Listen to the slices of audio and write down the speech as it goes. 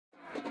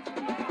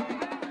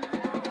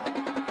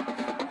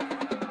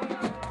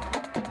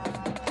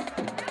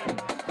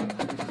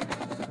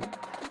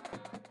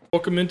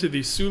Welcome into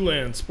the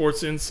Siouxland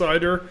Sports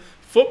Insider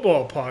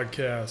Football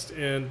Podcast.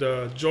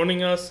 And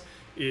joining us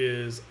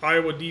is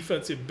Iowa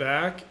defensive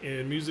back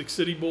and Music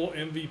City Bowl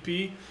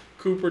MVP,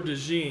 Cooper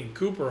DeJean.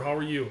 Cooper, how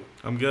are you?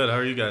 I'm good. How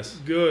are you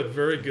guys? Good,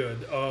 very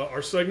good.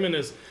 Our segment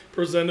is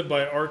presented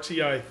by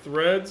RTI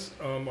Threads,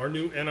 our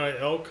new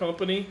NIL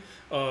company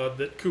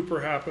that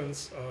Cooper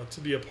happens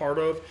to be a part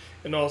of,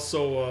 and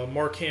also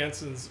Mark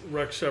Hansen's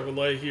Rex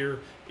Chevrolet here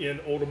in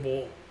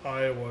Odebolt,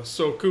 Iowa.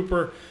 So,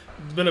 Cooper,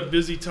 it's been a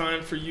busy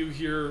time for you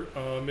here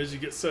as you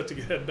get set to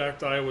head back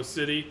to Iowa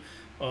City.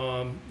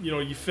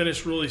 You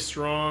finished really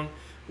strong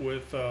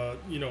with,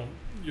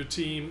 your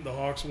team, the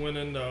Hawks,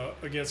 winning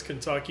against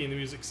Kentucky in the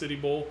Music City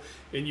Bowl,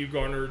 and you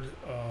garnered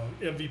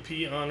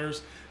MVP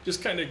honors.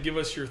 Just kind of give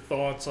us your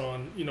thoughts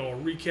on, a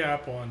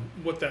recap on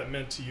what that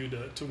meant to you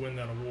to win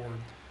that award.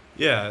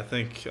 Yeah, I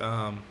think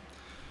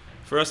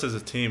for us as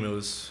a team, it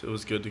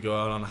was good to go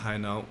out on a high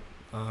note.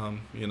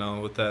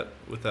 With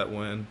that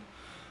win.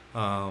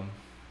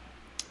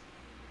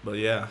 But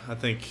yeah, I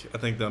think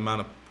the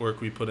amount of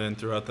work we put in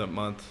throughout that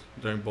month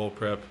during bowl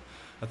prep,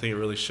 I think it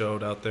really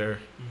showed out there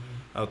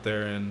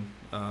in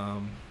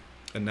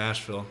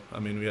Nashville. I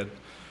mean, we had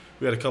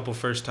a couple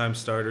first-time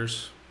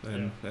starters,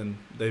 and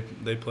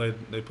they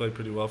played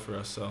pretty well for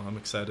us. So I'm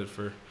excited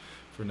for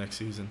next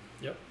season.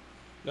 Yep.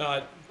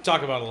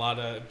 Talk about a lot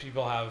of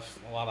people have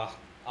a lot of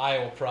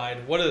Iowa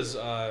pride. What does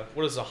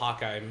the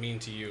Hawkeye mean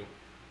to you?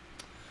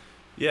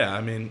 Yeah,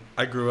 I mean,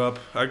 I grew up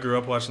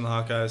watching the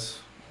Hawkeyes.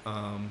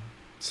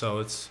 So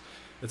it's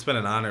been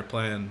an honor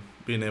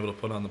being able to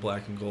put on the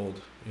black and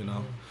gold.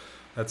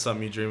 That's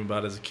something you dream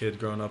about as a kid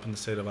growing up in the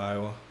state of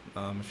Iowa.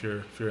 If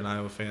you're an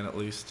Iowa fan at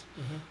least.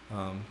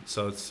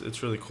 So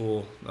it's really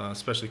cool,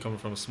 especially coming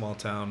from a small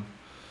town,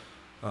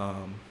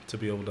 to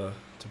be able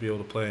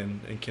to play in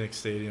Kinnick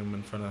Stadium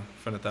in front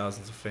of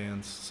thousands of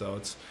fans. So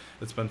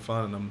it's been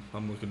fun, and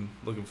I'm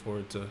looking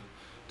forward to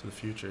the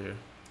future here.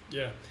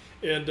 Yeah,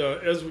 and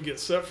as we get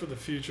set for the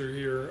future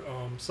here,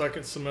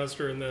 second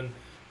semester, and then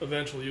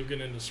eventually you'll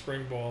get into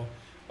spring ball.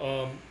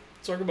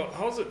 Talk about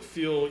how does it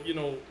feel,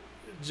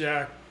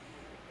 Jack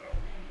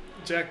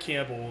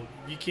Campbell,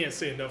 you can't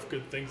say enough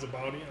good things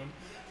about him.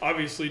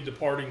 Obviously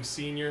departing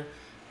senior.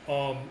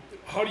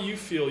 How do you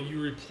feel you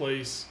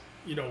replace,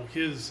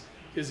 his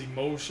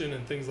emotion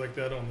and things like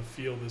that on the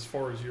field as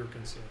far as you're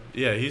concerned?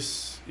 Yeah,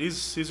 he's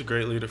a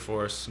great leader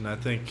for us, and I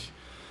think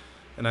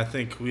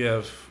we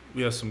have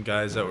some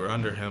guys that were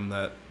under him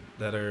that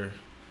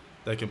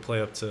can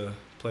play up to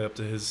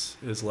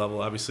his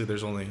level. Obviously,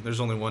 there's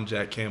only one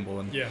Jack Campbell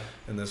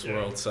in this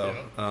world. So,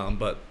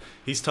 but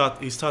he's taught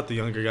the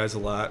younger guys a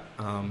lot.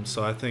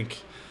 So I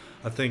think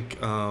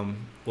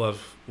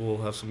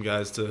we'll have some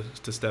guys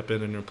to step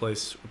in and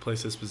replace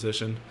his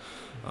position.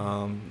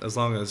 As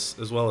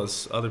well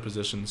as other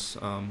positions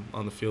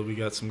on the field. We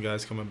got some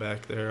guys coming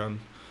back there on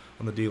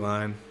the D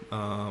line.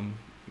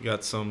 We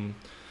got some.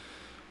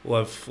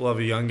 We'll have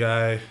a young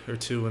guy or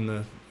two in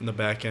the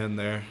back end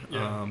there,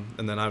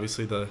 and then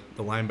obviously the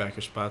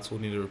linebacker spots we'll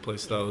need to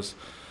replace those.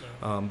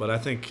 But I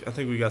think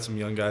we got some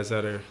young guys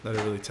that are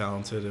really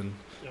talented, and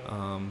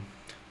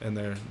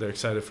they're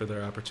excited for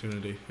their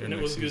opportunity here and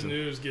next season.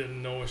 It was good news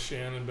getting Noah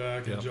Shannon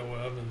back and Joe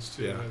Evans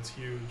too. Yeah. That's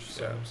huge.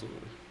 So. Yeah,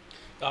 absolutely.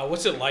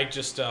 What's it like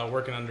just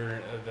working under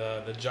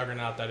the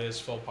juggernaut that is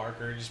Phil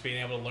Parker, just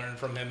being able to learn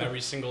from him every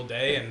single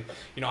day? And,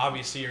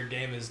 obviously your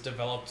game is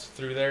developed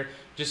through there.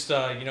 Just,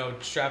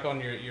 strap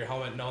on your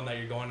helmet knowing that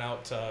you're going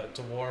out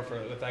to war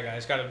with that guy.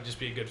 It's got to just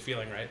be a good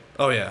feeling, right?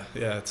 Oh, yeah.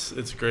 Yeah, it's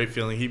a great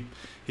feeling.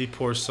 He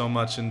pours so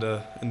much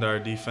into our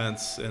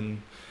defense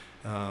and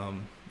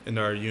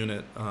into our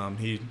unit.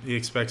 He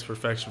expects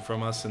perfection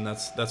from us, and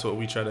that's what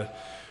we try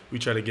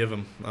to give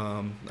him.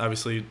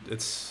 Obviously,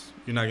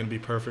 you're not going to be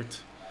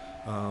perfect.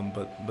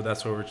 But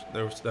that's where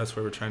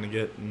we're trying to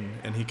get,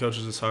 and he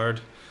coaches us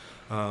hard.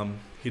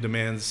 He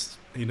demands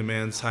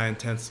high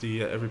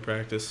intensity at every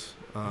practice,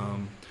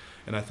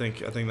 and I think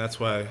that's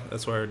why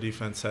our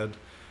defense had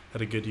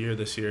a good year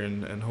this year,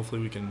 and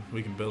hopefully we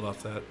can build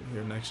off that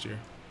here next year.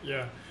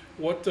 Yeah.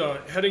 What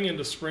heading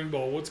into spring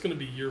ball? What's going to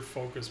be your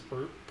focus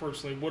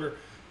personally? What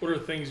are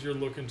things you're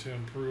looking to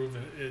improve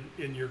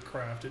in your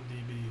craft at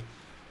DB?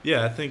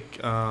 Yeah, I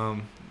think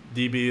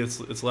DB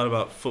it's a lot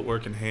about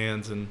footwork and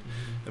hands and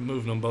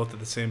moving them both at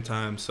the same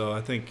time. So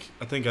I think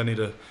I need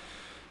to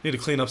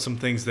clean up some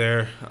things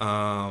there.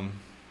 And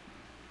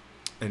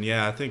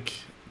yeah, I think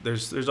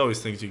there's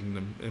always things you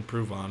can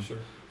improve on. Sure.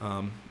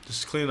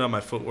 Just cleaning up my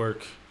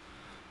footwork,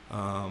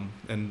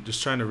 and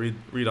just trying to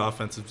read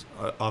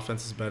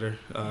offenses better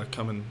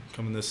coming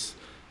this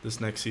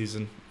next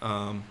season,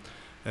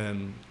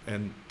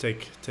 and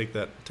take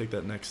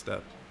that next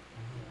step.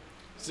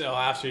 So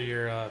after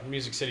your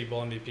Music City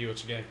Bowl MVP,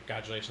 which again,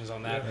 congratulations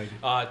on that.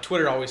 Yeah,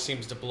 Twitter always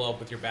seems to blow up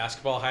with your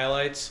basketball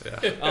highlights.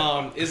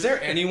 Yeah. Is there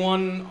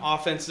anyone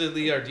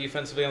offensively or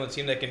defensively on the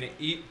team that can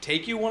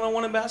take you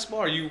one-on-one in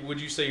basketball, or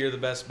would you say you're the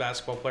best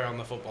basketball player on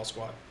the football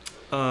squad?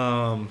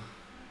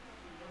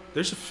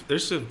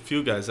 There's a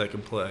few guys that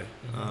can play.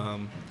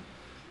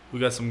 We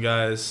got some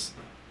guys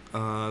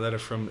that are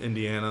from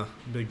Indiana,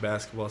 big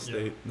basketball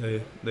state.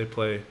 They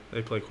play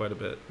quite a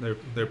bit.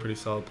 They're pretty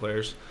solid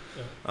players.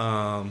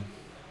 Yeah.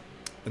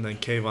 And then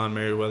Kayvon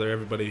Merriweather,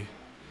 everybody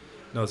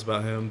knows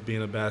about him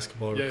being a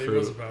basketball recruit. Yeah, he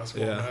was a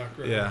basketball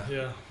background.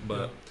 Yeah.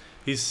 But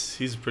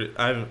he's pretty.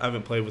 I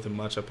haven't played with him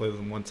much. I played with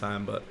him one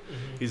time, but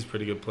he's a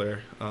pretty good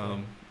player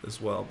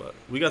as well. But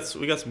we got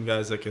some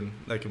guys that can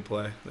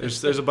play.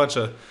 There's a bunch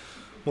of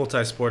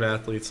multi-sport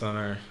athletes on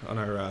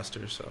our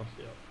roster. So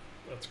yeah,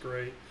 that's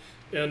great.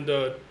 And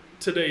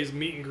today's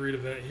meet and greet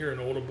event here in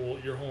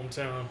Odebolt, your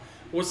hometown.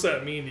 What's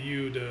that mean to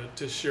you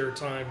to share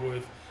time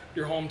with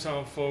your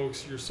hometown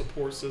folks, your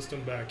support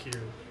system back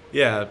here?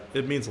 Yeah,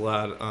 it means a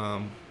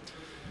lot.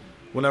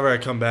 Whenever I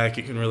come back,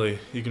 you can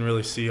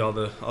really see all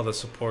the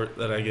support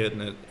that I get,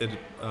 and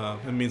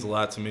it means a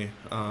lot to me.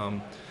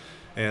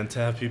 And to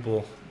have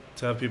people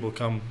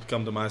come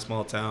to my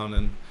small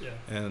town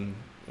and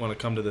want to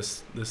come to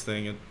this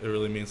thing, it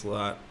really means a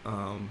lot.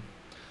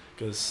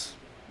 Because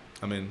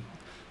I mean,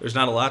 there's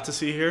not a lot to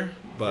see here,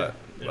 but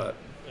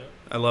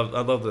I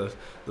love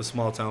the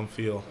small town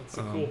feel. That's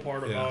the cool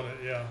part about it.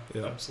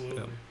 Yeah,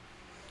 absolutely.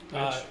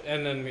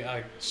 And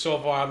then so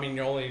far, I mean,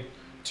 you're only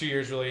 2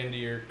 years really into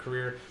your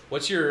career.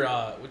 What's your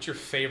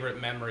favorite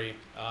memory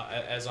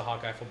as a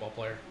Hawkeye football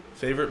player?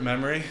 Favorite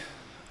memory?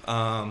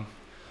 My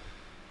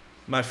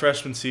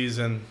freshman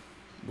season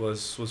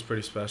was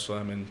pretty special.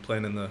 I mean,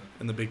 playing in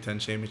the Big Ten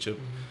championship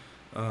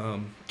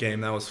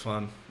game, that was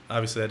fun.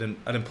 Obviously, I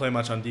didn't play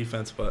much on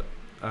defense, but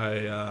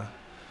I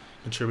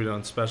contributed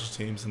on special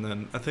teams. And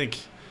then I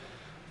think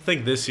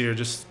this year,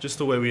 just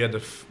the way we had to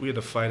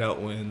fight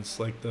out wins,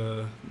 like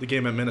the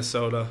game at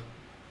Minnesota.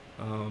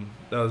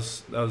 That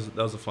was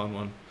a fun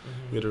one.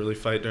 We had to really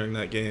fight during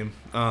that game.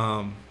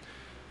 And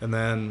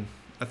then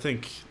I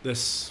think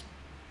this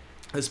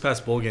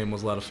past bowl game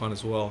was a lot of fun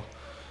as well.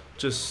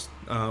 Just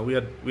we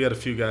had a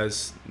few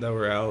guys that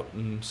were out,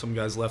 and some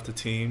guys left the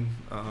team.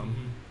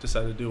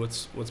 Decided to do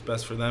what's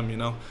best for them, you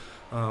know.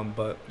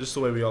 But just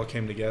the way we all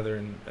came together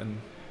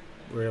and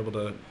were able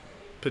to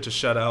pitch a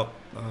shutout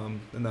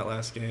in that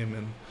last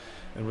game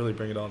and really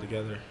bring it all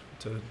together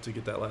to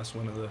get that last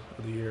win of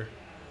the year.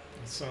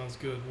 That sounds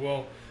good.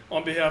 Well,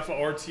 on behalf of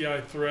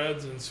RTI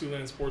Threads and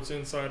Siouxland Sports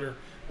Insider,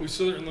 we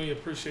certainly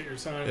appreciate your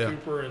time,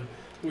 Cooper, and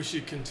wish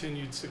you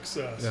continued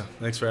success. Yeah,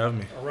 thanks for having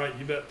me. All right,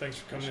 you bet. Thanks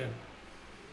for coming in.